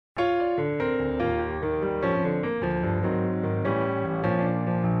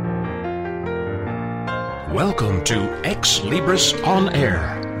Welcome to Ex Libris On Air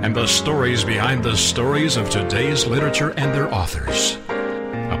and the stories behind the stories of today's literature and their authors.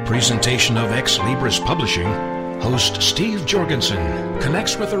 A presentation of Ex Libris Publishing. Host Steve Jorgensen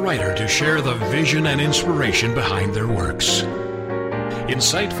connects with the writer to share the vision and inspiration behind their works.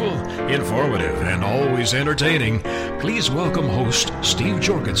 Insightful, informative, and always entertaining, please welcome host Steve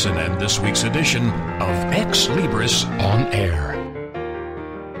Jorgensen and this week's edition of Ex Libris On Air.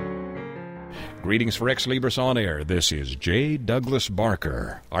 Greetings for Ex Libris On Air. This is J. Douglas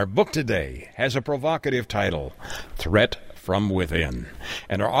Barker. Our book today has a provocative title, Threat from Within.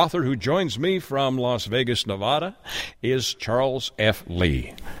 And our author who joins me from Las Vegas, Nevada, is Charles F.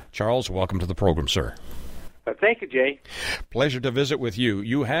 Lee. Charles, welcome to the program, sir. Thank you, Jay. Pleasure to visit with you.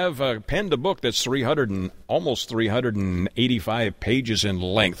 You have penned a book that's almost 385 pages in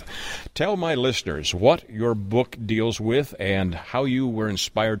length. Tell my listeners what your book deals with and how you were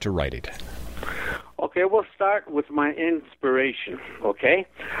inspired to write it. Okay, we'll start with my inspiration, okay?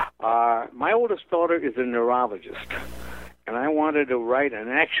 My oldest daughter is a neurologist, and I wanted to write an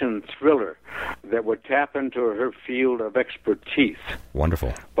action thriller that would tap into her field of expertise.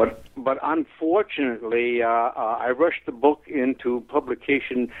 Wonderful. But unfortunately, I rushed the book into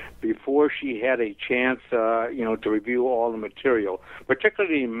publication before she had a chance, to review all the material,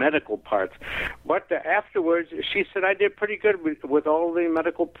 particularly medical parts. But afterwards, she said I did pretty good with all the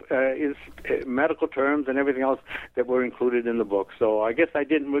medical terms and everything else that were included in the book. So I guess I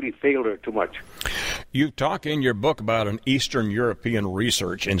didn't really fail her too much. You talk in your book about an Eastern European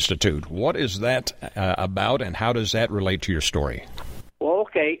Research Institute. What is that about, and how does that relate to your story? Well,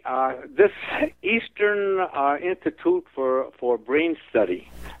 okay, this Eastern Institute for Brain Study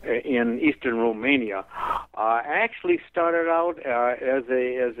in Eastern Romania actually started out as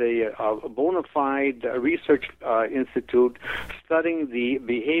a bona fide research institute studying the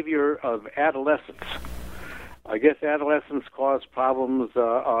behavior of adolescents. I guess adolescents cause problems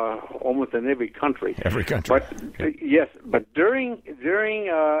almost in every country. Every country. But yes, but during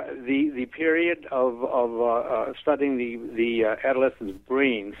the period of studying the adolescents'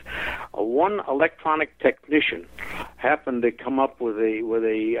 brains, one electronic technician happened to come up with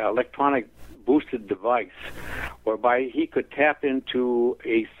a electronic boosted device whereby he could tap into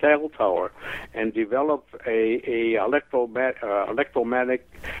a cell tower and develop a electromagnetic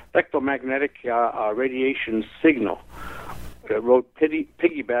radiation signal that wrote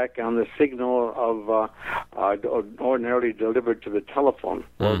piggyback on the signal of ordinarily delivered to the telephone.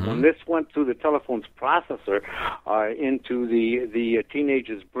 Mm-hmm. When this went through the telephone's processor into the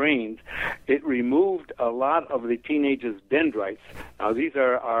teenagers' brains, it removed a lot of the teenagers' dendrites. Now, these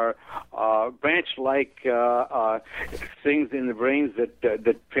are branch-like things in the brains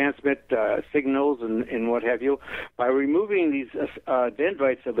that transmit signals and what have you. By removing these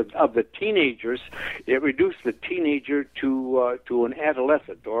dendrites of the teenagers, it reduced the teenager to an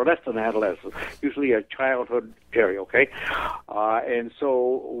adolescent or less than adolescent, usually a childhood area, okay? And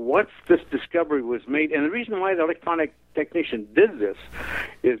so once this discovery was made, and the reason why the electronic technician did this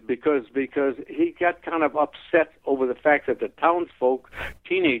is because he got kind of upset over the fact that the townsfolk,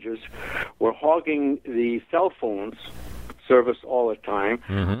 teenagers, were hogging the cell phones service all the time,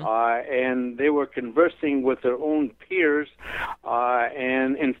 mm-hmm. And they were conversing with their own peers,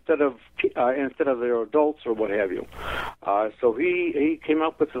 and instead of their adults or what have you. So he came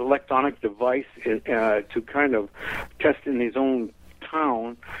up with an electronic device to kind of test in his own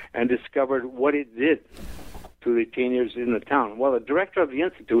town and discovered what it did to the teenagers in the town. Well, the director of the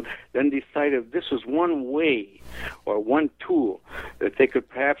institute then decided this was one way or one tool that they could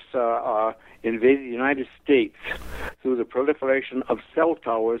perhaps invade the United States through the proliferation of cell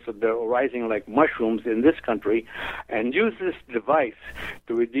towers that are rising like mushrooms in this country, and use this device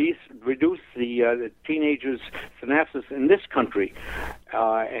to reduce the teenagers' synapses in this country,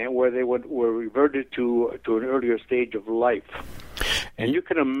 and where they were reverted to an earlier stage of life. And you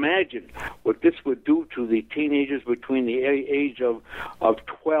can imagine what this would do to the teenagers between the age of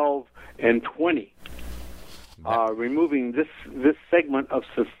 12 and 20. Removing this segment of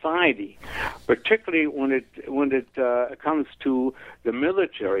society, particularly when it comes to the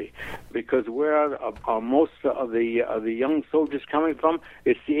military, because where are most of the young soldiers coming from?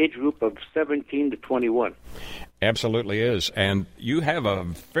 It's the age group of 17 to 21. Absolutely is. And you have a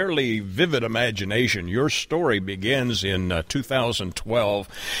fairly vivid imagination. Your story begins in 2012.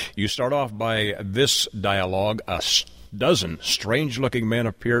 You start off by this dialogue: a dozen strange-looking men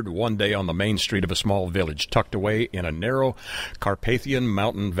appeared one day on the main street of a small village tucked away in a narrow Carpathian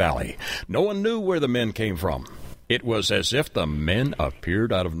mountain valley. No one knew where the men came from. It was as if the men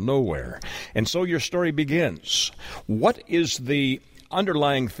appeared out of nowhere. And so your story begins. What is the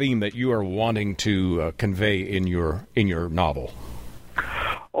underlying theme that you are wanting to convey in your novel?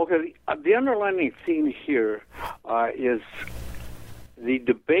 Okay, the underlying theme here is the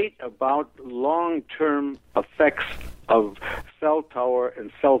debate about long-term effects of cell tower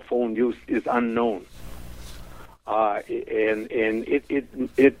and cell phone use is unknown. And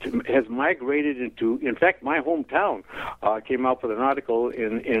it has migrated into, in fact, my hometown came out with an article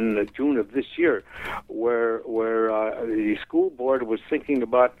in June of this year where the school board was thinking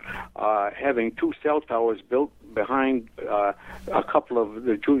about having 2 cell towers built behind a couple of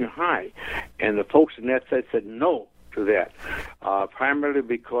the junior high, and the folks in that side said no to that, primarily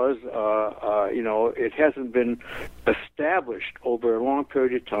because it hasn't been established over a long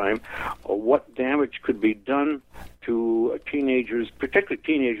period of time what damage could be done to teenagers, particularly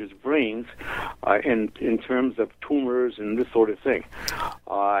teenagers' brains, in terms of tumors and this sort of thing.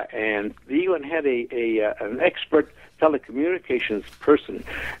 And they even had an expert telecommunications person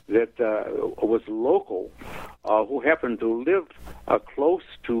that was local, who happened to live close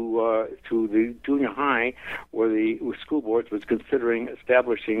to the junior high, where the school board was considering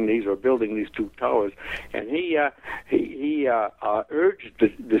establishing these or building these 2 towers, and he urged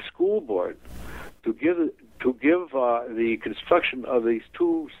the school board to give the construction of these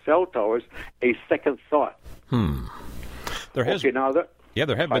 2 cell towers a second thought. There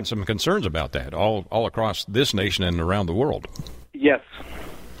have been some concerns about that all across this nation and around the world. Yes.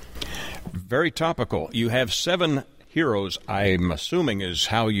 Very topical. You have 7 heroes, I'm assuming is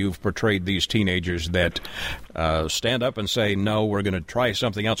how you've portrayed these teenagers that stand up and say, no, we're going to try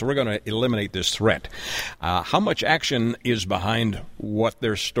something else. We're going to eliminate this threat. How much action is behind what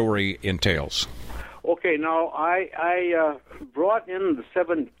their story entails? Okay, now I brought in the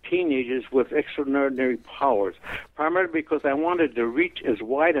 7 teenagers with extraordinary powers, primarily because I wanted to reach as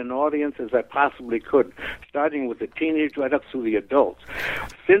wide an audience as I possibly could, starting with the teenagers right up through the adults.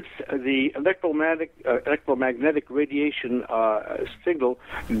 Since the electromagnetic radiation signal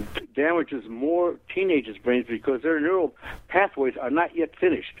damages more teenagers' brains because their neural pathways are not yet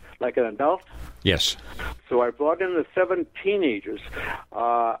finished, like an adult. Yes. So I brought in the 7 teenagers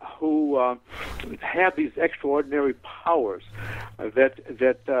who have these extraordinary powers that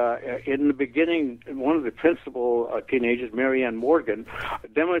in the beginning, one of the principal teenagers, Marianne Morgan,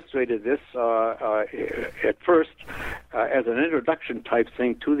 demonstrated this at first as an introduction type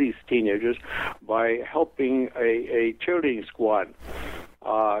thing to these teenagers by helping a cheerleading squad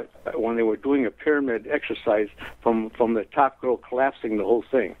when they were doing a pyramid exercise from the top girl collapsing the whole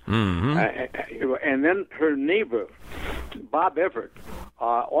thing. Mm-hmm. And then her neighbor, Bob Everett,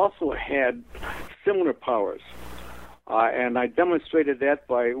 also had similar powers. And I demonstrated that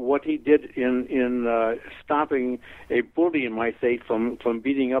by what he did in stopping a bully, you might say, from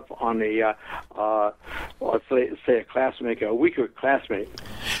beating up on let's say a classmate, a weaker classmate.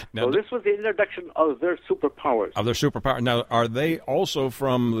 Now, so this was the introduction of their superpowers. Now, are they also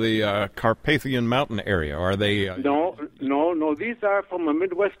from the Carpathian Mountain area? Are they? No. These are from a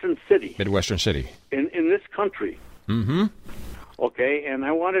Midwestern city. In this country. Mm-hmm. Okay, and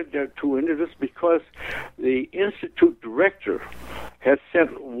I wanted to introduce because the Institute director has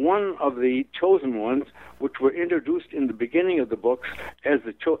sent one of the chosen ones, which were introduced in the beginning of the books as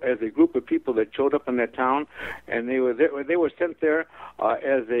a group of people that showed up in that town, and they were sent there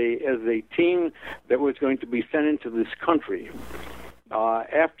as a team that was going to be sent into this country.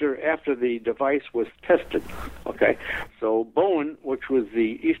 After the device was tested, okay. So Bowen, which was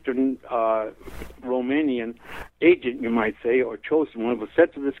the Eastern Romanian agent, you might say, or chosen one, was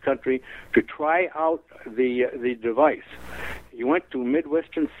sent to this country to try out the device. He went to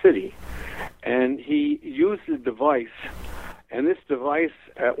Midwestern City, and he used the device. And this device,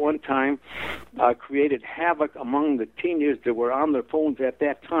 at one time, created havoc among the teenagers that were on their phones at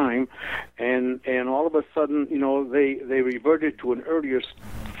that time, and all of a sudden, they reverted to an earlier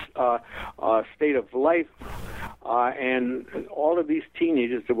state of life, and all of these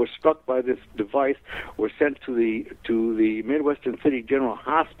teenagers that were struck by this device were sent to the Midwestern City General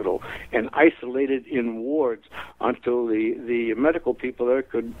Hospital and isolated in wards until the medical people there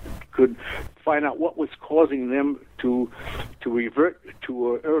could find out what was causing them to revert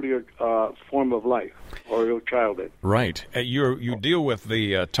to an earlier form of life or your childhood. Right. You deal with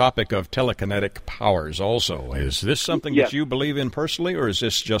the topic of telekinetic powers also. Is this something that you believe in personally, or is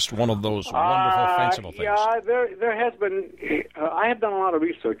this just one of those wonderful, fanciful things? Yeah, there has been. I have done a lot of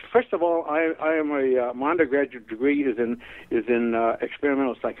research. First of all, my undergraduate degree is in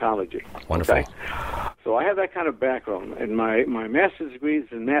experimental psychology. Wonderful. Okay? So I have that kind of background, and my master's degree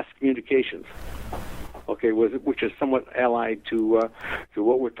is in mass communications. okay, which is somewhat allied to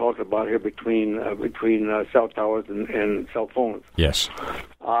what we're talking about here between cell towers and cell phones. Yes.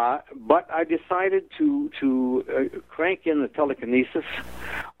 But I decided to crank in the telekinesis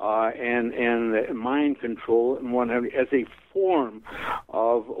and mind control and what have you as a form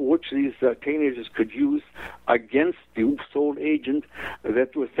of which these teenagers could use against the sold agent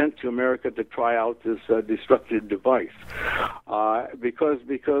that was sent to America to try out this destructive device. Because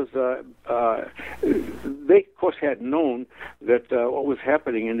they, of course, had known that what was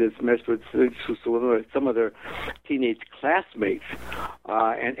happening in this mess with some of their teenage classmates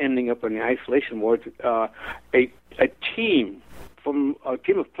and ending up in the isolation ward, a team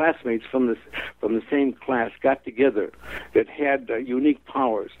of classmates from the same class got together that had unique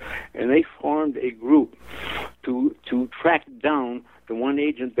powers, and they formed a group to track down the one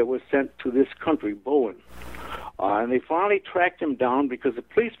agent that was sent to this country, Bowen. And they finally tracked him down because the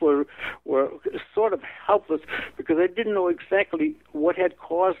police were sort of helpless because they didn't know exactly what had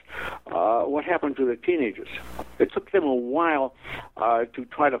caused what happened to the teenagers. It took them a while to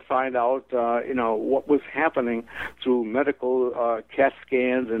try to find out, what was happening through medical CAT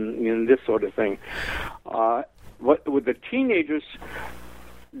scans and this sort of thing. What with the teenagers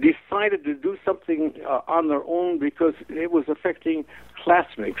decided to do something on their own because it was affecting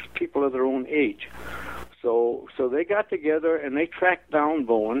classmates, people of their own age. So they got together and they tracked down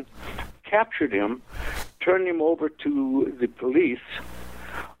Bowen, captured him, turned him over to the police,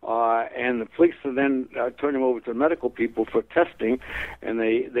 and the police then turned him over to medical people for testing, and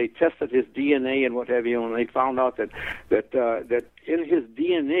they tested his DNA and what have you, and they found out that in his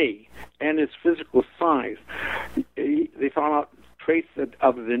DNA and his physical size, they found out traits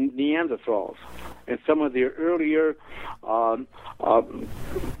of the Neanderthals and some of the earlier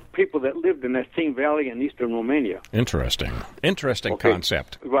people that lived in that same valley in eastern Romania. Interesting okay.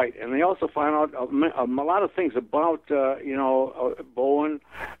 Concept. Right, and they also found out a lot of things about Bowen,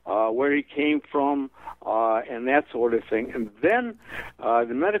 where he came from, and that sort of thing. And then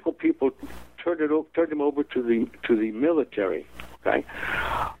the medical people turned him over to the military. Okay,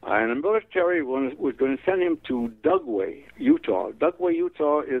 and the military was going to send him to Dugway, Utah. Dugway,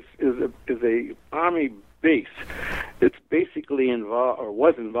 Utah is a army base that's basically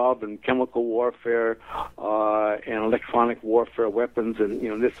was involved in chemical warfare and electronic warfare weapons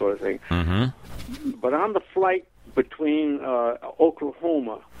and this sort of thing. Mm-hmm. But on the flight between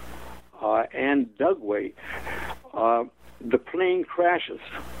Oklahoma and Dugway, the plane crashes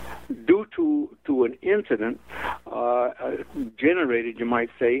due to an incident generated, you might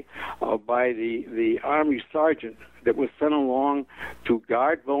say, by the Army sergeant that was sent along to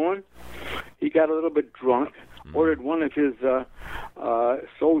guard Bowen. He got a little bit drunk, ordered one of his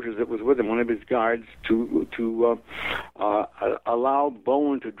soldiers that was with him, one of his guards, to allow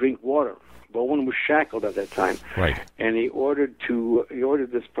Bowen to drink water. Bowen was shackled at that time, right? And he ordered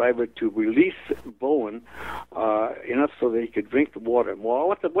this private to release Bowen enough so that he could drink the water. Well,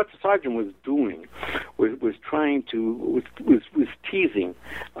 what the sergeant was doing was trying to was teasing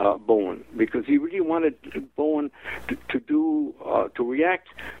Bowen because he really wanted Bowen to react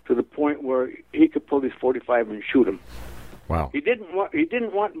to the point where he could pull his .45 and shoot him. Wow! He didn't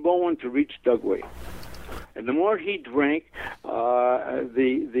want Bowen to reach Dugway. And the more he drank,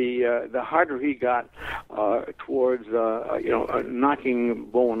 the harder he got towards knocking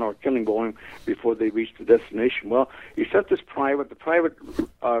Bowen or killing Bowen before they reached the destination. Well, he sent this private. The private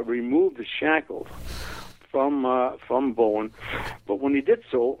removed the shackles from Bowen, but when he did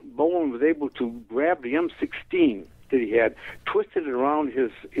so, Bowen was able to grab the M16 that he had, twist it around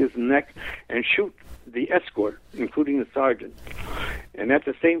his neck, and shoot the escort, including the sergeant. And at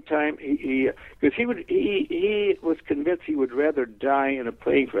the same time, he was convinced he would rather die in a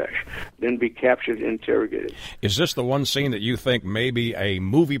plane crash than be captured and interrogated. Is this the one scene that you think maybe a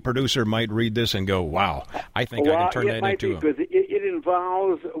movie producer might read this and go, "Wow, I think I can turn that into"? Because it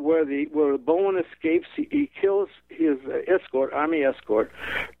involves where Bowen escapes. He kills his army escort,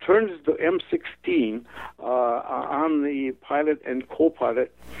 turns the M16 on the pilot and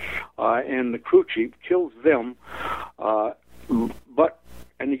co-pilot and the crew chief, kills them,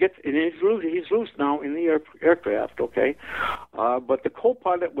 he's loose now in the aircraft, okay? But the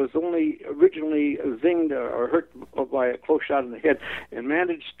co-pilot was only originally zinged or hurt by a close shot in the head and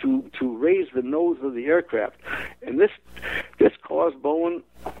managed to raise the nose of the aircraft. And this caused Bowen,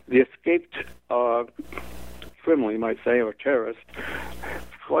 the escaped criminal, you might say, or terrorist,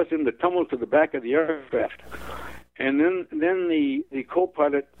 caused him to tumble to the back of the aircraft. And then the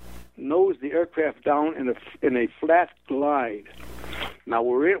co-pilot nosed the aircraft down in a flat glide. Now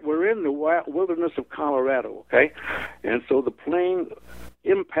we're in the wilderness of Colorado, okay, and so the plane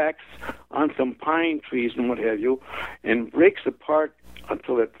impacts on some pine trees and what have you, and breaks apart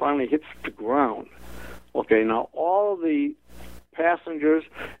until it finally hits the ground. Okay, now all the passengers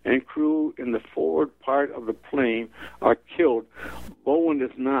and crew in the forward part of the plane are killed. Bowen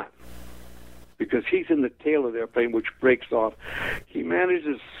is not, because he's in the tail of the airplane, which breaks off. He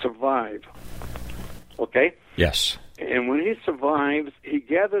manages to survive. Okay? Yes. And when he survives, he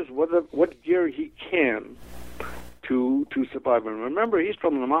gathers what gear he can to survive. And remember, he's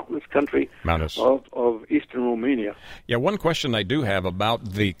from the mountainous country of eastern Romania. Yeah, one question I do have about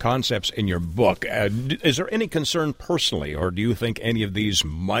the concepts in your book. Is there any concern personally, or do you think any of these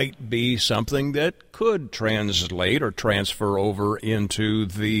might be something that could translate or transfer over into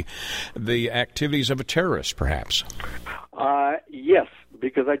the activities of a terrorist, perhaps? Yes,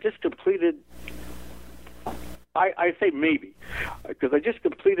 because I just completed... I say maybe, because I just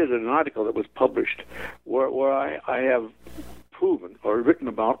completed an article that was published where I have proven or written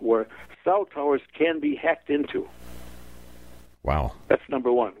about where cell towers can be hacked into. Wow. That's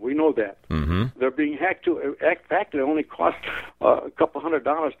number one. We know that. Mm-hmm. They're being hacked to. In fact, it only costs a couple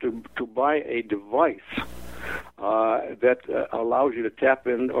 $100 to buy a device that allows you to tap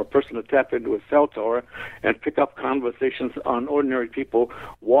in, or a person to tap into a cell tower and pick up conversations on ordinary people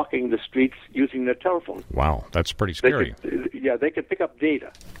walking the streets using their telephone. Wow, that's pretty scary. They could pick up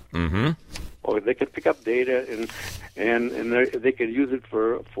data. Mm-hmm. Or they could pick up data and they could use it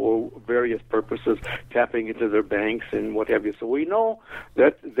for various purposes, tapping into their banks and what have you. So we know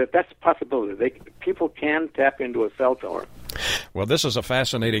that's a possibility. People can tap into a cell tower. Well, this is a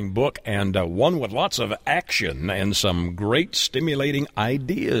fascinating book, and one with lots of action and some great stimulating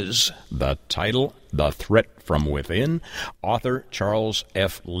ideas. The title, The Threat from Within, author Charles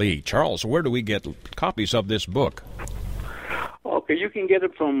F. Lee. Charles, where do we get copies of this book? Okay, you can get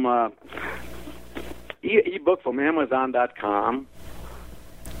it from ebook from Amazon.com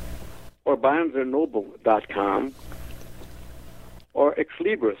or BarnesandNoble.com or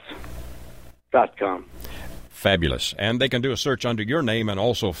Exlibris.com. Fabulous. And they can do a search under your name and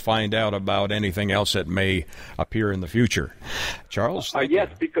also find out about anything else that may appear in the future. Charles? Yes,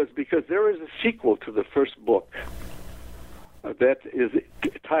 because there is a sequel to the first book that is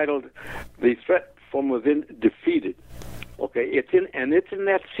titled The Threat from Within Defeated. Okay, it's in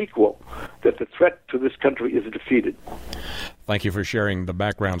that sequel that the threat to this country is defeated. Thank you for sharing the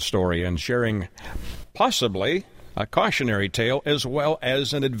background story and sharing possibly a cautionary tale as well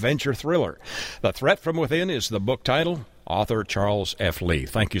as an adventure thriller. The Threat from Within is the book title. Author Charles F. Lee.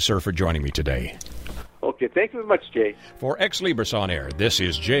 Thank you, sir, for joining me today. Okay, thank you very much, Jay. For Ex Libris On Air, this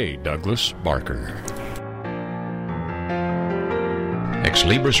is J. Douglas Barker. Ex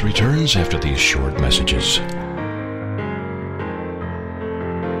Libris returns after these short messages.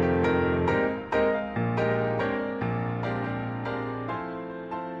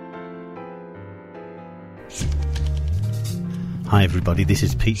 Hi everybody, this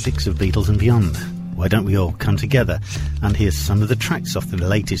is Pete Dix of Beatles and Beyond. Why don't we all come together and hear some of the tracks off the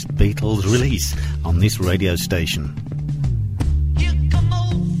latest Beatles release on this radio station.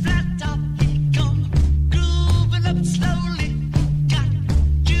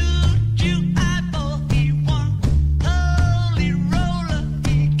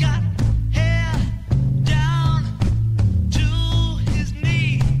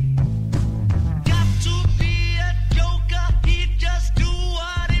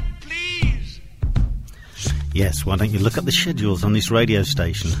 Yes, why don't you look up the schedules on this radio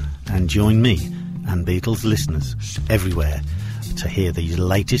station and join me and Beatles listeners everywhere to hear these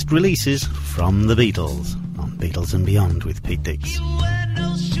latest releases from the Beatles on Beatles and Beyond with Pete Dix.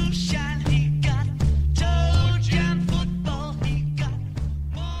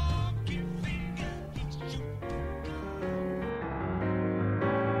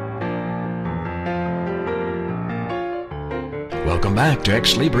 Welcome back to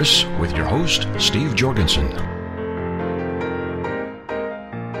Ex Libris with your host, Steve Jorgensen.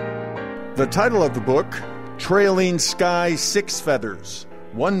 The title of the book, Trailing Sky Six Feathers,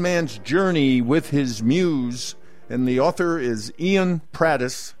 One Man's Journey with His Muse, and the author is Ian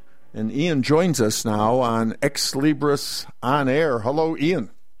Prattis, and Ian joins us now on Ex Libris On Air. Hello,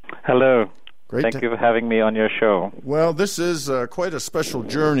 Ian. Hello. Great. Thank you for having me on your show. Well, this is quite a special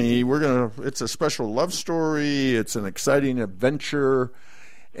journey. It's a special love story. It's an exciting adventure.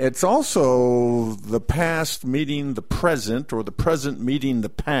 It's also the past meeting the present, or the present meeting the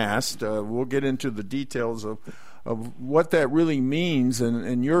past. We'll get into the details of what that really means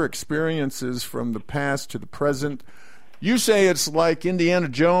and your experiences from the past to the present. You say it's like Indiana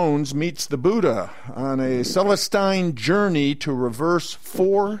Jones meets the Buddha on a Celestine journey to reverse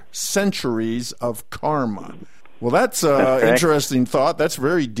 4 centuries of karma. Well, that's an interesting thought. That's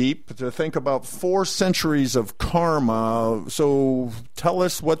very deep to think about 4 centuries of karma. So tell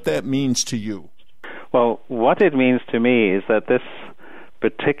us what that means to you. Well, what it means to me is that this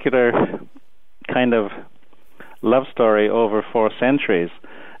particular kind of love story over 4 centuries,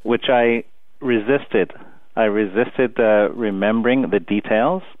 which I resisted. I resisted remembering the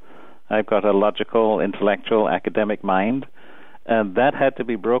details. I've got a logical, intellectual, academic mind, and that had to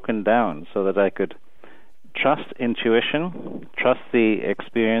be broken down so that I could trust intuition, trust the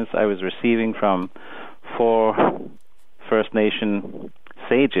experience I was receiving from 4 First Nation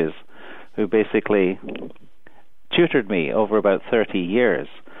sages who basically tutored me over about 30 years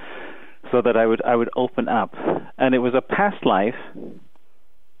so that I would open up. And it was a past life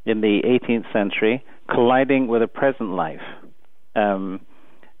in the 18th century colliding with a present life,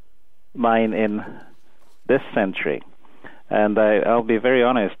 mine in this century. And I'll be very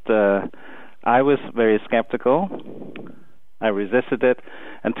honest, I was very skeptical. I resisted it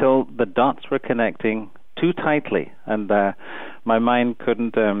until the dots were connecting too tightly, and my mind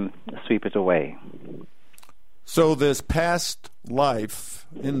couldn't sweep it away. So this past life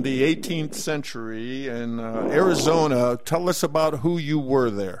in the 18th century in Arizona, tell us about who you were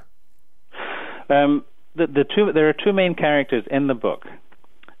there. There are 2 main characters in the book.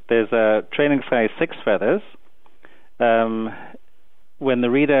 There's Trailing Sky Six Feathers. When the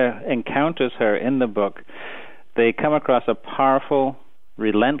reader encounters her in the book, they come across a powerful,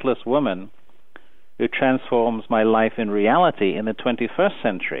 relentless woman who transforms my life in reality in the 21st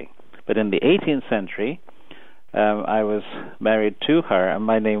century. But in the 18th century, I was married to her, and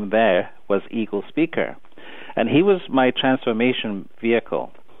my name there was Eagle Speaker. And he was my transformation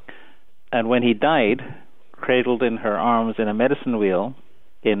vehicle. And when he died, cradled in her arms in a medicine wheel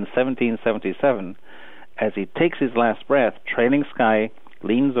in 1777, as he takes his last breath, Trailing Sky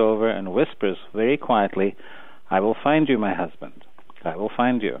leans over and whispers very quietly, "I will find you, my husband. I will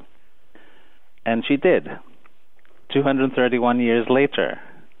find you." And she did, 231 years later.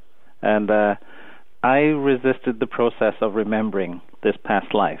 And I resisted the process of remembering this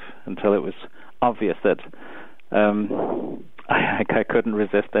past life until it was obvious that I couldn't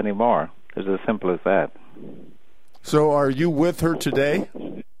resist anymore. It was as simple as that. So are you with her today?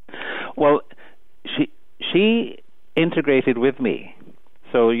 Well, she integrated with me.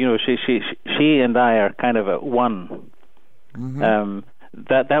 So, you know, she and I are kind of a one. Mm-hmm.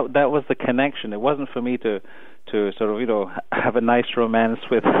 That was the connection. It wasn't for me to sort of, you know, have a nice romance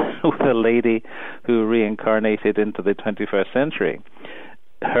with a lady who reincarnated into the 21st century.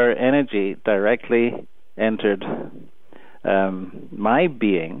 Her energy directly entered my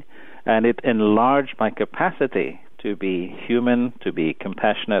being, and it enlarged my capacity to be human, to be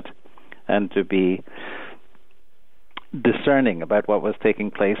compassionate, and to be discerning about what was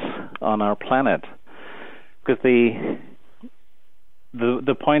taking place on our planet. Because the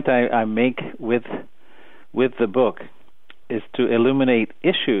point I make with the book is to illuminate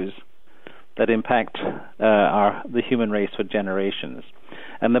issues that impact the human race for generations.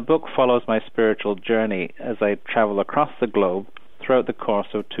 And the book follows my spiritual journey as I travel across the globe throughout the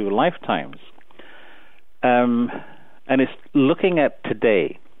course of 2 lifetimes. And it's looking at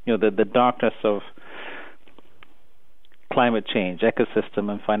today, you know, the darkness of climate change, ecosystem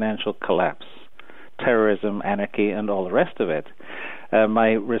and financial collapse, terrorism, anarchy, and all the rest of it.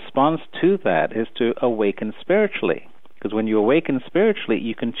 My response to that is to awaken spiritually. Because when you awaken spiritually,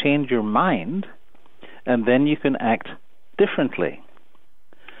 you can change your mind, and then you can act differently.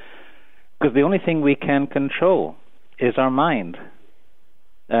 Because the only thing we can control is our mind.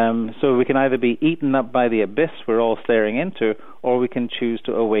 So we can either be eaten up by the abyss we're all staring into, or we can choose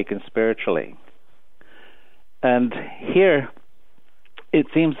to awaken spiritually. And here, it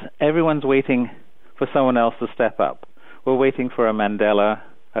seems everyone's waiting for someone else to step up. We're waiting for a Mandela,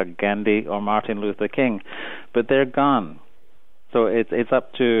 a Gandhi, or Martin Luther King, but they're gone. So it's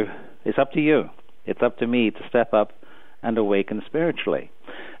up to you. It's up to me to step up and awaken spiritually.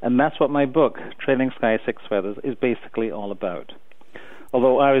 And that's what my book, Trailing Sky Six Feathers, is basically all about.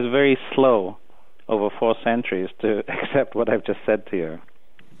 Although I was very slow over 4 centuries to accept what I've just said to you.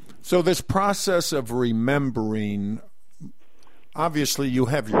 So this process of remembering, obviously you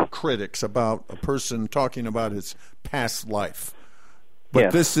have your critics about a person talking about his past life.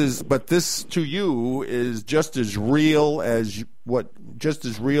 But yes. this to you is just as real as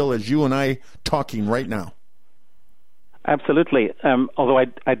you and I talking right now. Absolutely. Although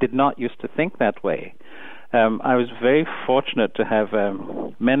I did not used to think that way. I was very fortunate to have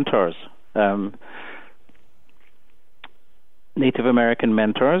mentors, Native American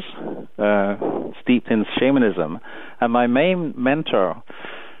mentors, steeped in shamanism. And my main mentor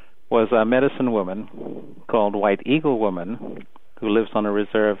was a medicine woman called White Eagle Woman who lives on a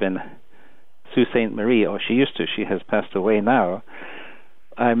reserve in Sault Ste. Marie, or she used to. She has passed away now.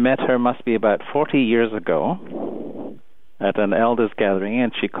 I met her, must be about 40 years ago, at an elders gathering,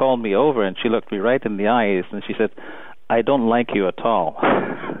 and she called me over and she looked me right in the eyes and she said, "I don't like you at all."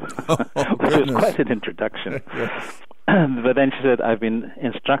 Which was quite an introduction. Yes. But then she said, "I've been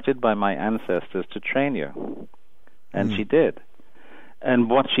instructed by my ancestors to train you." And she did.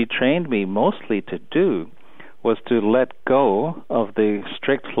 And what she trained me mostly to do was to let go of the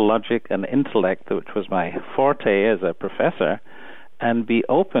strict logic and intellect, which was my forte as a professor, and be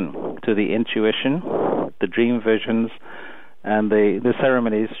open to the intuition, the dream visions, and the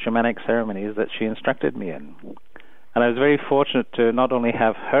ceremonies, shamanic ceremonies that she instructed me in. And I was very fortunate to not only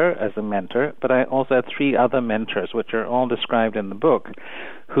have her as a mentor, but I also had 3 other mentors, which are all described in the book,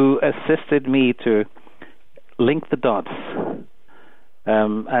 who assisted me to link the dots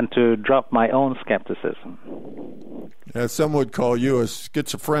and to drop my own skepticism. Some would call you a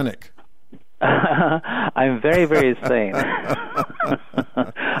schizophrenic. I'm very, very sane.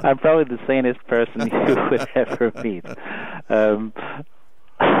 I'm probably the sanest person you would ever meet.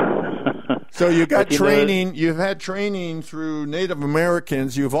 So you got training. You've had training through Native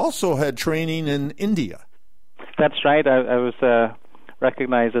Americans. You've also had training in India. That's right. I was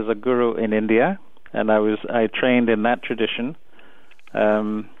recognized as a guru in India, and I trained in that tradition.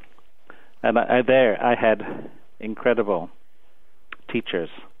 And I had incredible teachers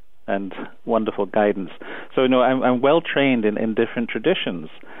and wonderful guidance. So I'm well trained in different traditions.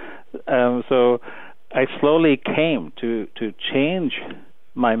 So I slowly came to change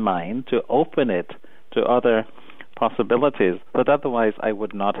my mind, to open it to other possibilities that otherwise I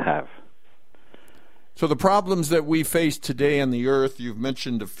would not have. So the problems that we face today on the earth, you've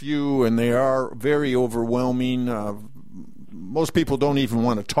mentioned a few, and they are very overwhelming. Most people don't even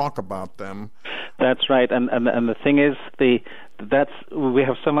want to talk about them. That's right, and the thing is, we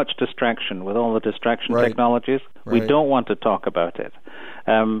have so much distraction with all the distraction technologies. Right. We don't want to talk about it,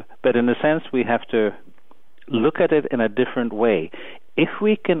 but in a sense, we have to look at it in a different way. If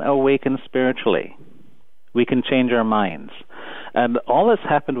we can awaken spiritually, we can change our minds. And all that's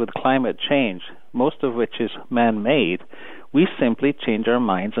happened with climate change, most of which is man-made, we simply change our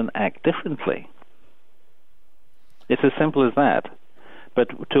minds and act differently. It's as simple as that. But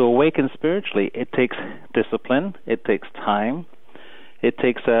to awaken spiritually, it takes discipline, it takes time, it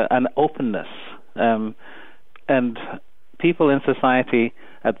takes an openness. And people in society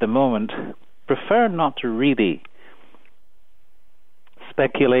at the moment prefer not to really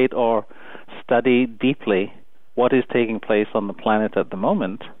speculate or study deeply what is taking place on the planet at the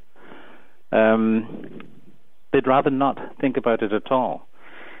moment. They'd rather not think about it at all.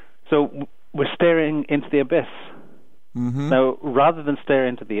 So we're staring into the abyss. Mm-hmm. Now, rather than stare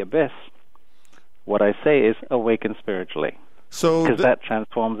into the abyss, what I say is awaken spiritually. Because that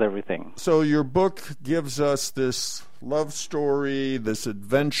transforms everything. So your book gives us this love story, this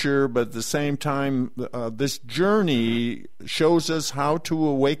adventure, but at the same time, this journey shows us how to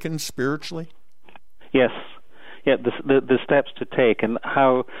awaken spiritually? Yes. Yeah, the steps to take, and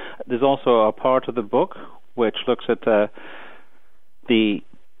how there's also a part of the book which looks at the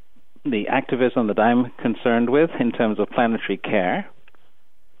activism that I'm concerned with in terms of planetary care.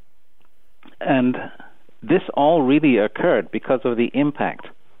 And this all really occurred because of the impact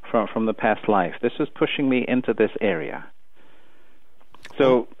from the past life. This is pushing me into this area.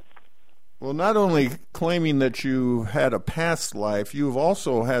 So, well, not only claiming that you had a past life, you've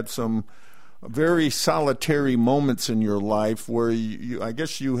also had some very solitary moments in your life where I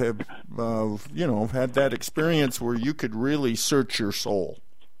guess you have, had that experience where you could really search your soul.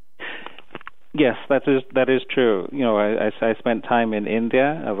 Yes, that is true. I spent time in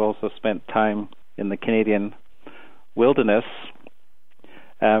India. I've also spent time in the Canadian wilderness.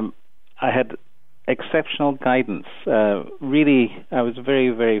 I had exceptional guidance. Really, I was very,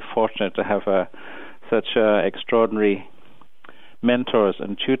 very fortunate to have such extraordinary mentors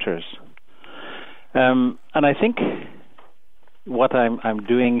and tutors. And I think what I'm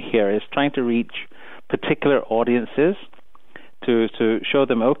doing here is trying to reach particular audiences to show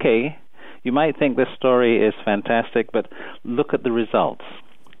them, okay, you might think this story is fantastic, but look at the results.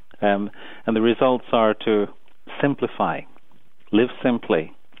 And the results are to simplify, live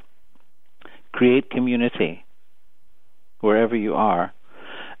simply, create community wherever you are,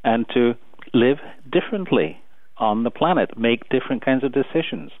 and to live differently on the planet, make different kinds of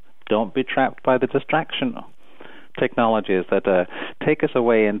decisions. Don't be trapped by the distraction technologies that take us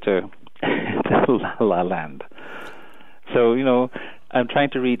away into la la land. So, I'm trying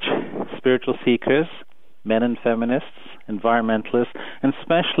to reach spiritual seekers, men and feminists, environmentalists, and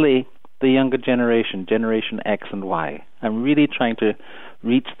especially the younger generation, Generation X and Y. I'm really trying to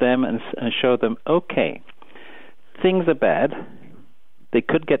reach them and show them, okay, things are bad, they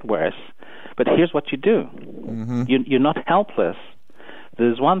could get worse, but here's what you do. Mm-hmm. You're not helpless.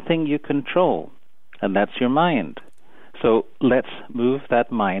 There's one thing you control, and that's your mind. So let's move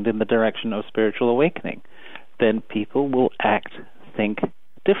that mind in the direction of spiritual awakening. Then people will act, think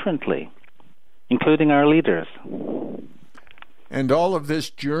differently, including our leaders. And all of this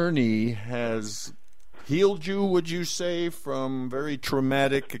journey has healed you, would you say, from very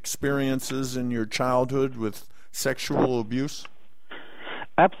traumatic experiences in your childhood with sexual abuse?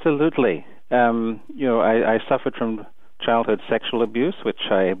 Absolutely. I suffered from childhood sexual abuse, which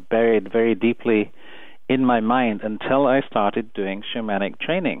I buried very deeply in my mind until I started doing shamanic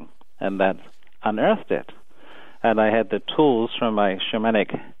training, and that unearthed it. And I had the tools from my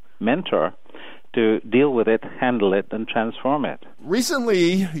shamanic mentor to deal with it, handle it, and transform it.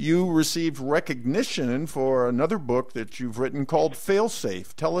 Recently, you received recognition for another book that you've written called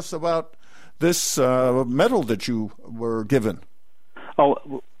Failsafe. Tell us about this medal that you were given.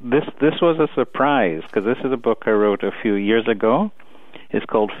 Oh, this was a surprise, because this is a book I wrote a few years ago. It's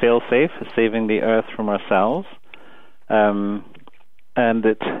called Failsafe, Saving the Earth from Ourselves. And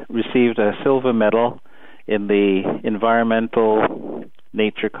it received a silver medal in the Environmental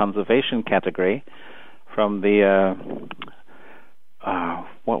Nature Conservation category from the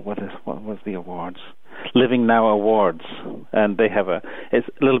what was the awards? Living Now Awards, and they have it's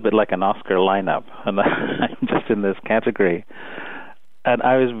a little bit like an Oscar lineup, and I'm just in this category. And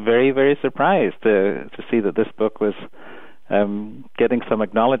I was very, very surprised to see that this book was getting some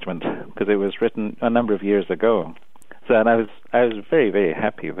acknowledgement, because it was written a number of years ago. So, and I was very, very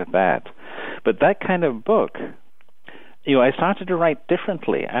happy with that. But that kind of book, I started to write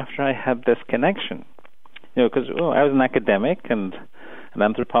differently after I had this connection. Because I was an academic and an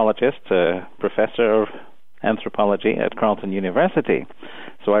anthropologist, a professor of anthropology at Carleton University.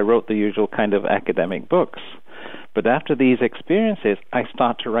 So I wrote the usual kind of academic books. But after these experiences, I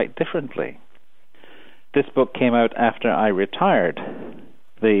start to write differently. This book came out after I retired,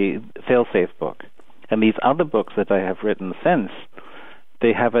 the Failsafe book. And these other books that I have written since,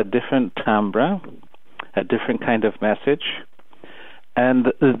 they have a different timbre, a different kind of message,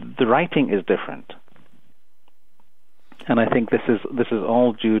 and the writing is different. And I think this is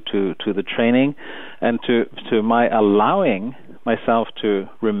all due to the training and to my allowing myself to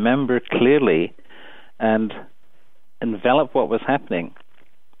remember clearly and envelop what was happening,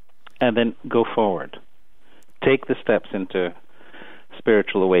 and then go forward. Take the steps into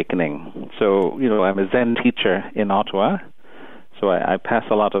spiritual awakening. So, I'm a Zen teacher in Ottawa, so I pass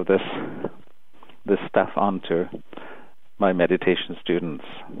a lot of this stuff on to my meditation students.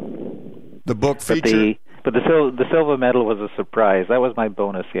 The book featured... But the silver medal was a surprise. That was my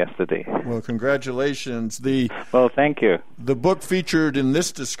bonus yesterday. Well, congratulations. Well, thank you. The book featured in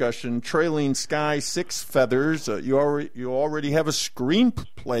this discussion, Trailing Sky, Six Feathers. You already have a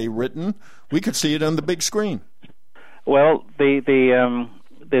screenplay written. We could see it on the big screen. Well, there's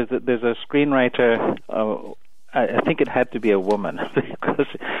a screenwriter. I think it had to be a woman, because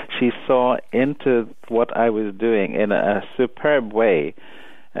she saw into what I was doing in a superb way,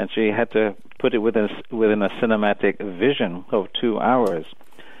 and she had to put it within a cinematic vision of 2 hours.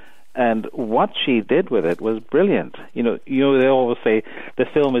 And what she did with it was brilliant. They always say the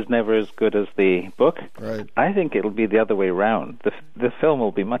film is never as good as the book. Right. I think it'll be the other way around. The film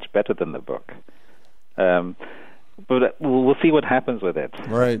will be much better than the book. But we'll see what happens with it.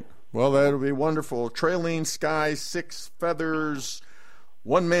 Right. Well, that'll be wonderful. Trailing Sky, Six Feathers,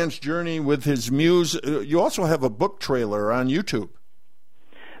 One Man's Journey with His Muse. You also have a book trailer on YouTube.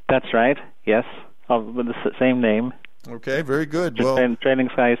 That's right, yes, with the same name. Okay, very good. Trailing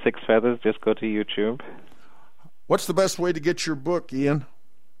Sky, Six Feathers, just go to YouTube. What's the best way to get your book, Ian?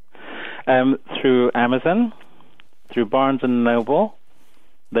 Through Amazon, through Barnes & Noble,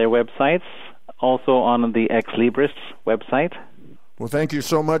 their websites, also on the Ex Libris website. Well, thank you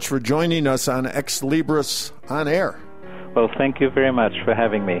so much for joining us on Ex Libris On Air. Well, thank you very much for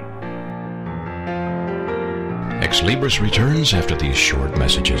having me. Ex Libris returns after these short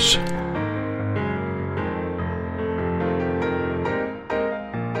messages.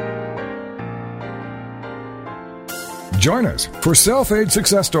 Join us for Self-Aid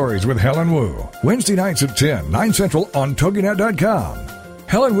Success Stories with Helen Wu, Wednesday nights at 10, 9 Central on TogiNet.com.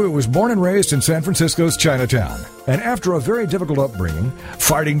 Helen Wu was born and raised in San Francisco's Chinatown, and after a very difficult upbringing,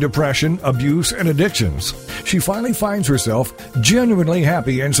 fighting depression, abuse, and addictions, she finally finds herself genuinely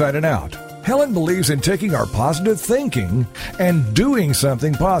happy inside and out. Helen believes in taking our positive thinking and doing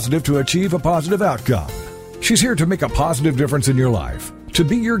something positive to achieve a positive outcome. She's here to make a positive difference in your life, to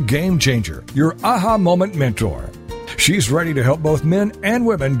be your game changer, your aha moment mentor. She's ready to help both men and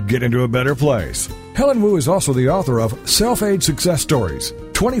women get into a better place. Helen Wu is also the author of Self-Aid Success Stories,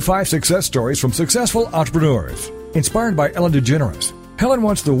 25 success stories from successful entrepreneurs. Inspired by Ellen DeGeneres, Helen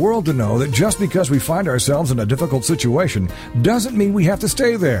wants the world to know that just because we find ourselves in a difficult situation doesn't mean we have to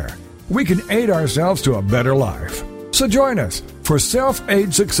stay there. We can aid ourselves to a better life. So join us for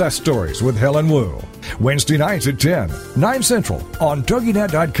Self-Aid Success Stories with Helen Wu, Wednesday nights at 10, 9 Central on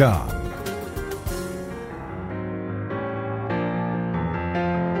TogiNet.com.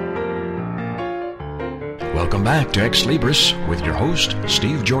 Welcome back to Ex Libris with your host,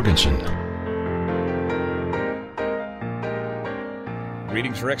 Steve Jorgensen.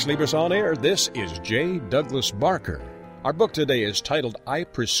 Greetings for Ex Libris On Air. This is J. Douglas Barker. Our book today is titled I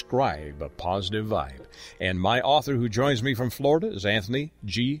Prescribe a Positive Vibe. And my author who joins me from Florida is Anthony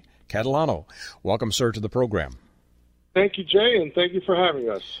G. Catalano. Welcome, sir, to the program. Thank you, Jay, and thank you for having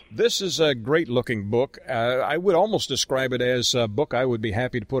us. This is a great-looking book. I would almost describe it as a book I would be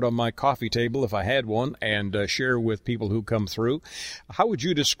happy to put on my coffee table if I had one and share with people who come through. How would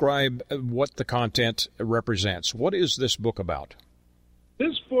you describe what the content represents? What is this book about?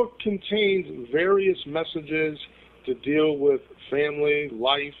 This book contains various messages to deal with family,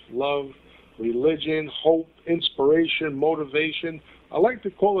 life, love, religion, hope, inspiration, motivation. I like to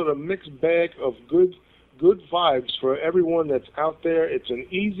call it a mixed bag of good vibes for everyone that's out there. It's an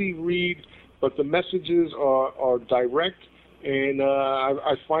easy read, but the messages are direct, and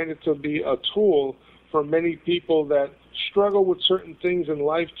I find it to be a tool for many people that struggle with certain things in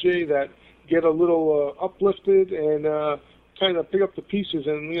life, Jay, that get a little uplifted and kind of pick up the pieces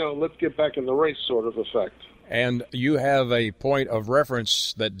and, let's get back in the race sort of effect. And you have a point of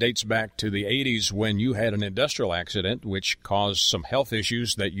reference that dates back to the 80s when you had an industrial accident which caused some health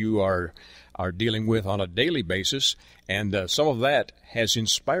issues that you are dealing with on a daily basis, and some of that has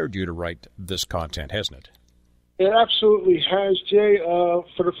inspired you to write this content, hasn't it? It absolutely has, Jay.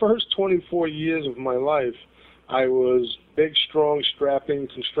 For the first 24 years of my life, I was big, strong, strapping,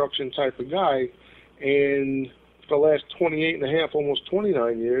 construction type of guy, and for the last 28 and a half, almost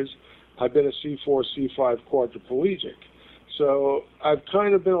 29 years, I've been a C4, C5 quadriplegic. So I've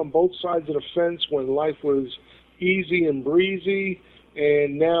kind of been on both sides of the fence when life was easy and breezy,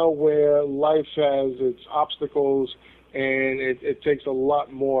 and now where life has its obstacles and it takes a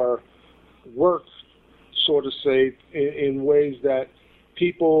lot more work, so to say, in ways that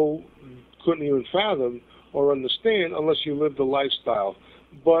people couldn't even fathom or understand unless you live the lifestyle.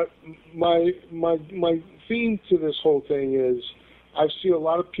 But my theme to this whole thing is I see a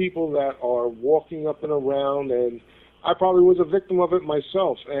lot of people that are walking up and around, and I probably was a victim of it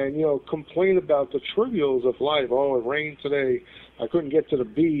myself, and, complain about the trivials of life. Oh, it rained today. I couldn't get to the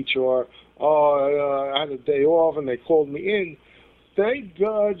beach, or, I had a day off and they called me in. Thank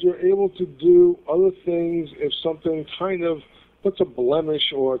God you're able to do other things if something kind of puts a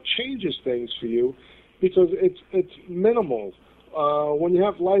blemish or changes things for you, because it's minimal. When you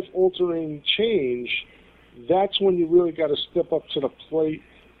have life-altering change, that's when you really got to step up to the plate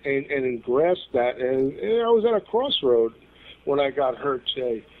and grasp that. And I was at a crossroad when I got hurt,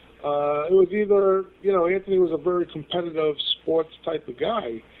 Jay. It was either, Anthony was a very competitive sports type of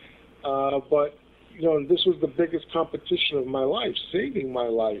guy, but, this was the biggest competition of my life, saving my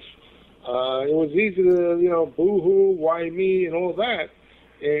life. It was easy to, boo-hoo, why me, and all that.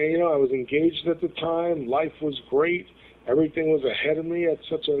 And, I was engaged at the time. Life was great. Everything was ahead of me at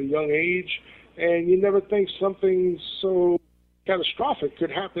such a young age. And you never think something so catastrophic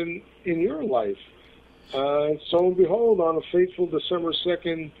could happen in your life. And so and behold, on a fateful December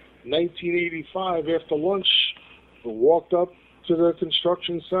 2nd, 1985, after lunch, I walked up to the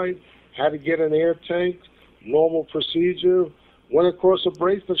construction site, had to get an air tank, normal procedure, went across a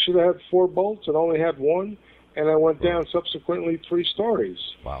brace that should have had 4 bolts and only had 1, and I went down subsequently 3 stories.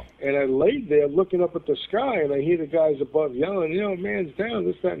 Wow. And I laid there looking up at the sky, and I hear the guys above yelling, man's down,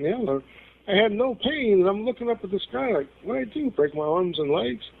 this, that, and the other. I had no pain, and I'm looking up at the sky like, what did I do, break my arms and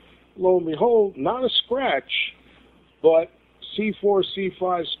legs? Lo and behold, not a scratch, but C4,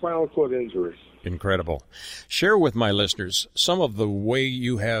 C5 spinal cord injury. Incredible. Share with my listeners some of the way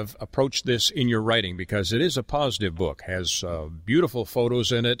you have approached this in your writing, because it is a positive book, has beautiful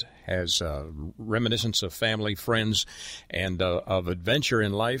photos in it, has reminiscence of family, friends, and of adventure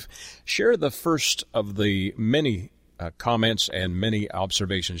in life. Share the first of the many comments and many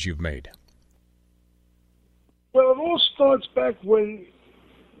observations you've made. Well, it all starts back when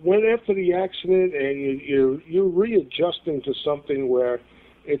after the accident and you're readjusting to something where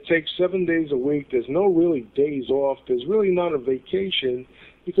it takes 7 days a week. There's no really days off. There's really not a vacation.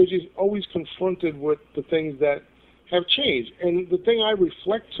 because you're always confronted with the things that have changed. And the thing I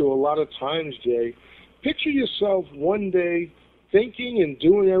reflect to a lot of times, Jay, picture yourself one day thinking and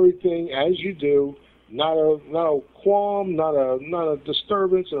doing everything as you do, not a qualm, not a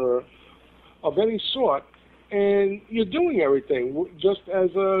disturbance or of any sort, and you're doing everything just as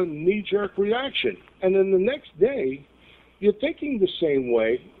a knee-jerk reaction. And then the next day, you're thinking the same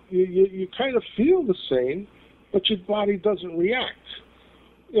way, you kind of feel the same, but your body doesn't react.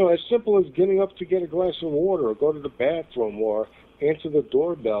 As simple as getting up to get a glass of water or go to the bathroom or answer the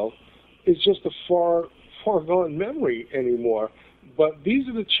doorbell is just a far gone memory anymore. But these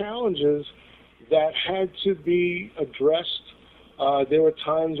are the challenges that had to be addressed. There were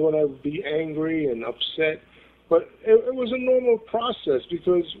times when I would be angry and upset, but it was a normal process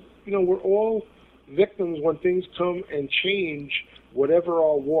because, we're all victims when things come and change whatever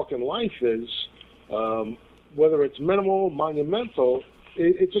our walk in life is, whether it's minimal, monumental,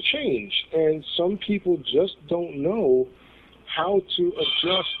 it's a change. And some people just don't know how to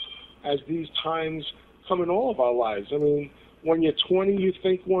adjust as these times come in all of our lives. I mean, when you're 20, you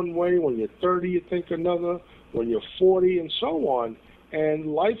think one way. When you're 30, you think another. When you're 40, and so on.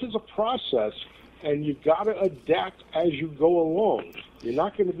 And life is a process, and you've got to adapt as you go along. You're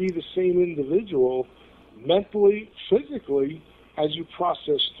not going to be the same individual mentally, physically, as you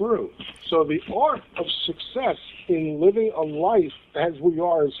process through. So the art of success in living a life as we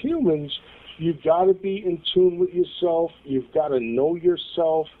are as humans, you've got to be in tune with yourself. You've got to know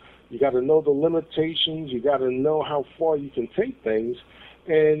yourself. You got to know the limitations. You got to know how far you can take things.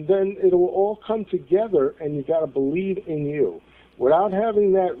 And then it will all come together, and you got to believe in you. Without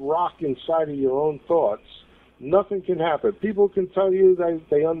having that rock inside of your own thoughts, nothing can happen. People can tell you that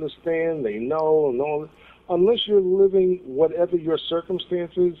they understand, they know, and all. Unless you're living whatever your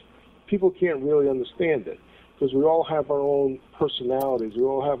circumstances, people can't really understand it, because we all have our own personalities. We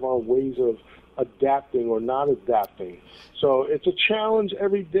all have our ways of adapting or not adapting. So it's a challenge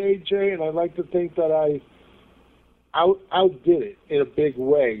every day, Jay, and I like to think that I outdid it in a big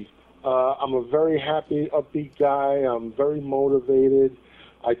way. I'm a very happy, upbeat guy. I'm very motivated.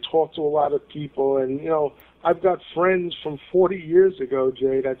 I talk to a lot of people, and, I've got friends from 40 years ago,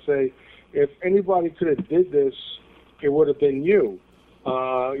 Jay, that say, if anybody could have did this, it would have been you.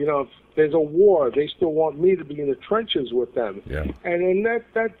 If there's a war, they still want me to be in the trenches with them. Yeah. And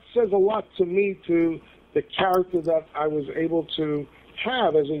that says a lot to me, to the character that I was able to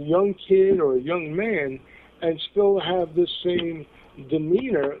have as a young kid or a young man, and still have this same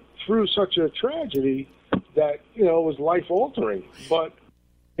demeanor through such a tragedy that, was life-altering. But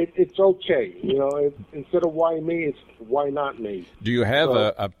it's okay. Instead of why me, it's why not me. Do you have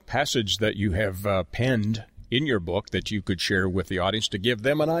a passage that you have penned in your book that you could share with the audience to give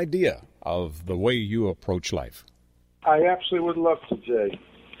them an idea of the way you approach life? I absolutely would love to, Jay.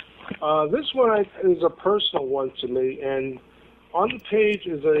 This one is a personal one to me, and on the page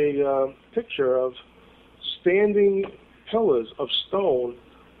is a picture of standing pillars of stone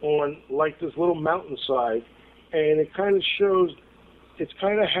on like this little mountainside, and it kind of shows it's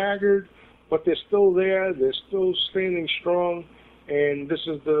kind of haggard, but they're still there. They're still standing strong, and this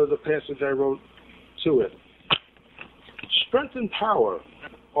is the passage I wrote to it. Strength and power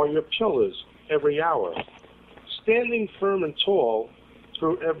are your pillars every hour, standing firm and tall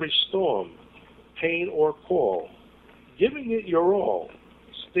through every storm, pain or call, giving it your all,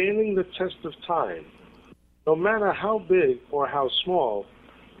 standing the test of time. No matter how big or how small,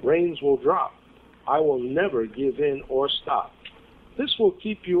 rains will drop. I will never give in or stop. This will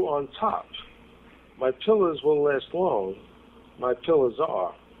keep you on top. My pillars will last long. My pillars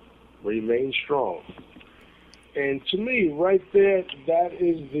are, remain strong. And to me, right there, that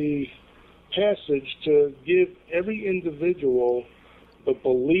is the passage to give every individual the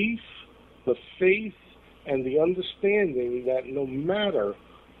belief, the faith, and the understanding that no matter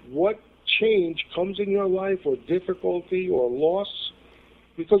what change comes in your life, or difficulty or loss,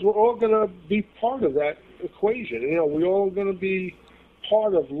 because we're all going to be part of that equation. We're all going to be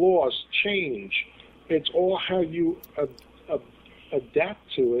part of loss, change. It's all how you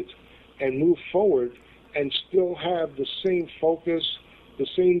adapt to it and move forward and still have the same focus, the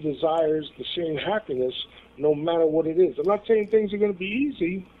same desires, the same happiness, no matter what it is. I'm not saying things are going to be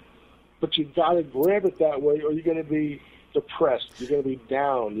easy, but you got to grab it that way, or you're going to be depressed, you're going to be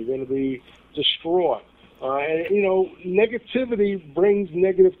down, you're going to be distraught. Negativity brings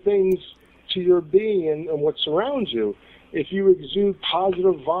negative things to your being and what surrounds you. If you exude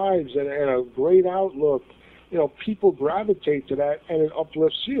positive vibes and a great outlook, people gravitate to that, and it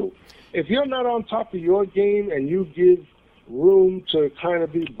uplifts you. If you're not on top of your game and you give room to kind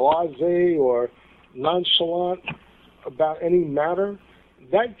of be blasé or nonchalant about any matter,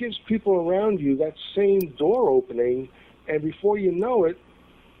 that gives people around you that same door opening, and before you know it,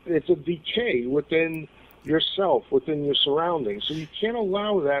 it's a decay within yourself, within your surroundings. So you can't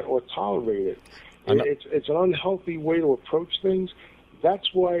allow that or tolerate it. It's an unhealthy way to approach things.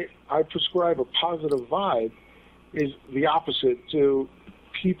 That's why I prescribe a positive vibe is the opposite to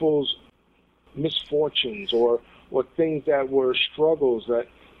people's misfortunes or things that were struggles that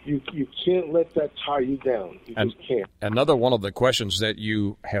you can't let that tie you down. You just can't. Another one of the questions that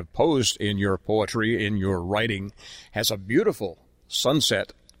you have posed in your poetry, in your writing, has a beautiful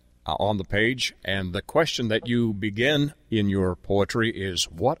sunset on the page, and the question that you begin in your poetry is,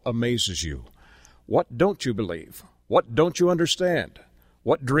 what amazes you? What don't you believe? What don't you understand?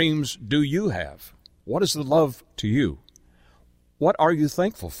 What dreams do you have? What is the love to you? What are you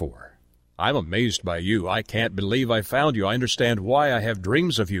thankful for? I'm amazed by you. I can't believe I found you. I understand why I have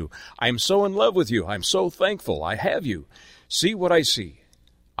dreams of you. I'm so in love with you. I'm so thankful I have you. See what I see.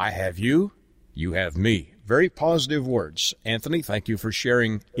 I have you. You have me. Very positive words. Anthony, thank you for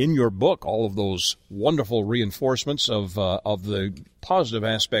sharing in your book all of those wonderful reinforcements of the positive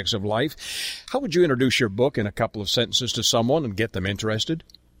aspects of life. How would you introduce your book in a couple of sentences to someone and get them interested?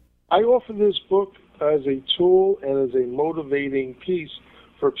 I offer this book as a tool and as a motivating piece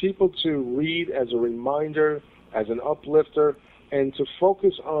for people to read as a reminder, as an uplifter, and to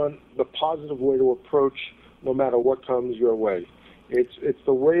focus on the positive way to approach no matter what comes your way. It's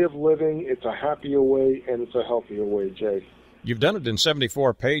the way of living, it's a happier way, and it's a healthier way, Jay. You've done it in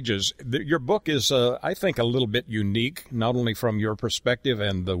 74 pages. Your book is, I think, a little bit unique, not only from your perspective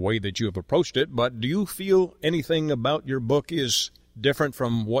and the way that you have approached it, but do you feel anything about your book is different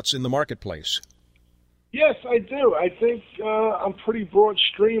from what's in the marketplace? Yes, I do. I think I'm pretty broad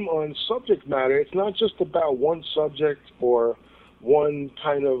stream on subject matter. It's not just about one subject or one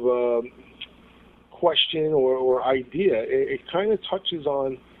kind of question or idea. It kind of touches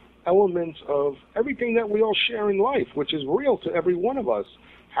on elements of everything that we all share in life, which is real to every one of us.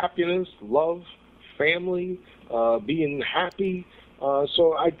 Happiness, love, family, being happy.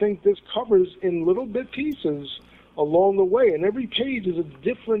 So I think this covers in little bit pieces along the way, and every page is a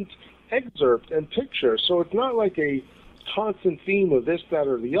different excerpt and picture. So it's not like a constant theme of this, that,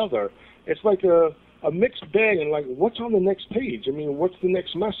 or the other. It's like a mixed bag, and like, what's on the next page? I mean, what's the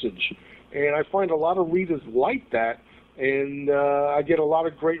next message? And I find a lot of readers like that, and I get a lot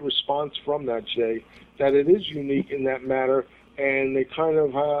of great response from that, Jay, that it is unique in that matter, and they kind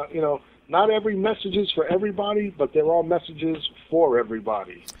of, not every message is for everybody, but there are messages for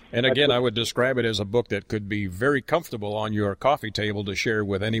everybody. And again, I would describe it as a book that could be very comfortable on your coffee table to share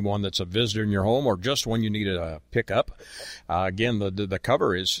with anyone that's a visitor in your home or just when you need a pickup. Again, the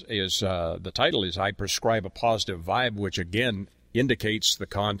cover is the title is I Prescribe a Positive Vibe, which again indicates the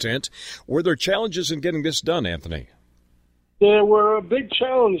content. Were there challenges in getting this done, Anthony? There were a big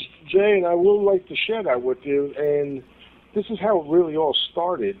challenge, Jay, and I will like to share that with you. And this is how it really all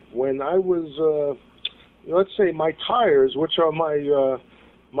started. When I was, let's say, my tires, which are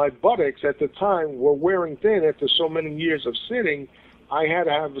my buttocks at the time, were wearing thin after so many years of sitting, I had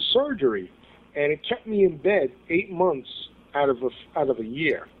to have a surgery, and it kept me in bed 8 months out of a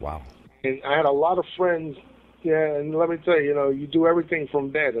year. Wow! And I had a lot of friends. Yeah, and let me tell you, you do everything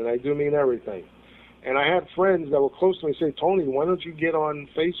from bed, and I do mean everything. And I had friends that were close to me say, Tony, why don't you get on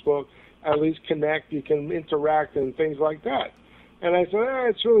Facebook, at least connect, you can interact and things like that. And I said,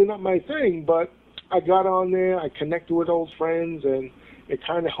 it's really not my thing, but I got on there, I connected with old friends, and it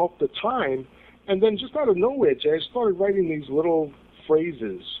kind of helped the time. And then just out of nowhere, Jay, I started writing these little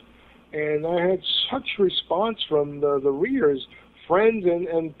phrases. And I had such response from the readers, friends,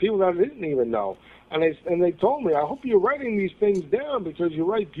 and people that I didn't even know. And they told me, I hope you're writing these things down because you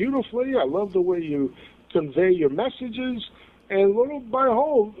write beautifully. I love the way you convey your messages. And little by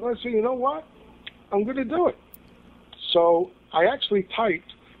little, I said, you know what? I'm going to do it. So I actually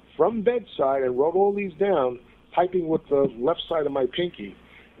typed from bedside and wrote all these down, typing with the left side of my pinky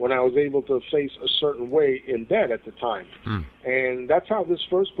when I was able to face a certain way in bed at the time. And that's how this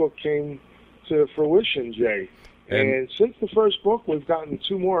first book came to fruition, Jay. And since the first book, we've gotten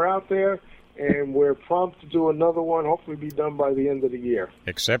 2 more out there. And we're prompt to do another one, hopefully be done by the end of the year.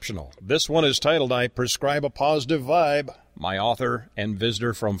 Exceptional. This one is titled, I Prescribe a Positive Vibe. My author and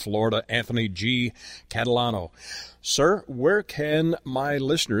visitor from Florida, Anthony G. Catalano. Sir, where can my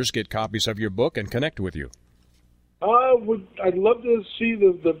listeners get copies of your book and connect with you? I'd love to see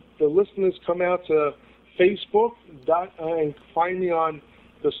the listeners come out to Facebook and find me on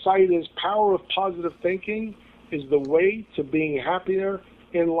the site is Power of Positive Thinking is the way to being happier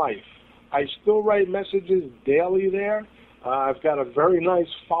in life. I still write messages daily there. I've got a very nice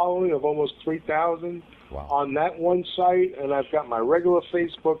following of almost 3,000 on that one site, and I've got my regular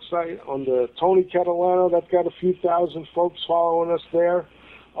Facebook site on the Tony Catalano. That's got a few thousand folks following us there.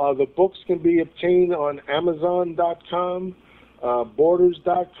 The books can be obtained on Amazon.com,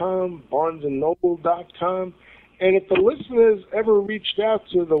 Borders.com, BarnesandNoble.com. And if the listeners ever reached out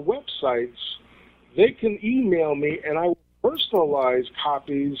to the websites, they can email me, and I will personalize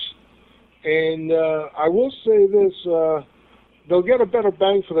copies. And I will say this, they'll get a better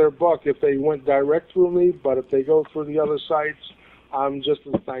bang for their buck if they went direct through me, but if they go through the other sites, I'm just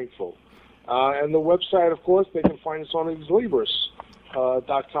as thankful. And the website, of course, they can find us on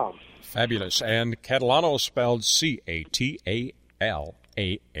exlibris.com. Fabulous. And Catalano spelled Catalano.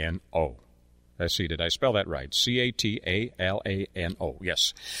 Let's see, did I spell that right? Catalano.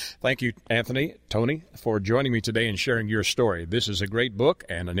 Yes. Thank you, Anthony, Tony, for joining me today and sharing your story. This is a great book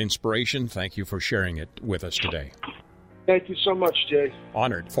and an inspiration. Thank you for sharing it with us today. Thank you so much, Jay.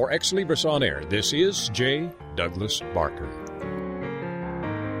 Honored. For Ex Libris On Air, this is J. Douglas Barker.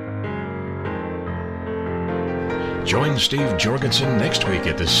 Join Steve Jorgensen next week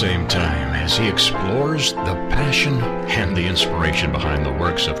at the same time as he explores the passion and the inspiration behind the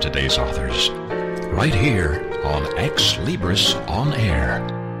works of today's authors. Right here on Ex Libris On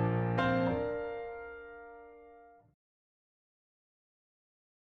Air.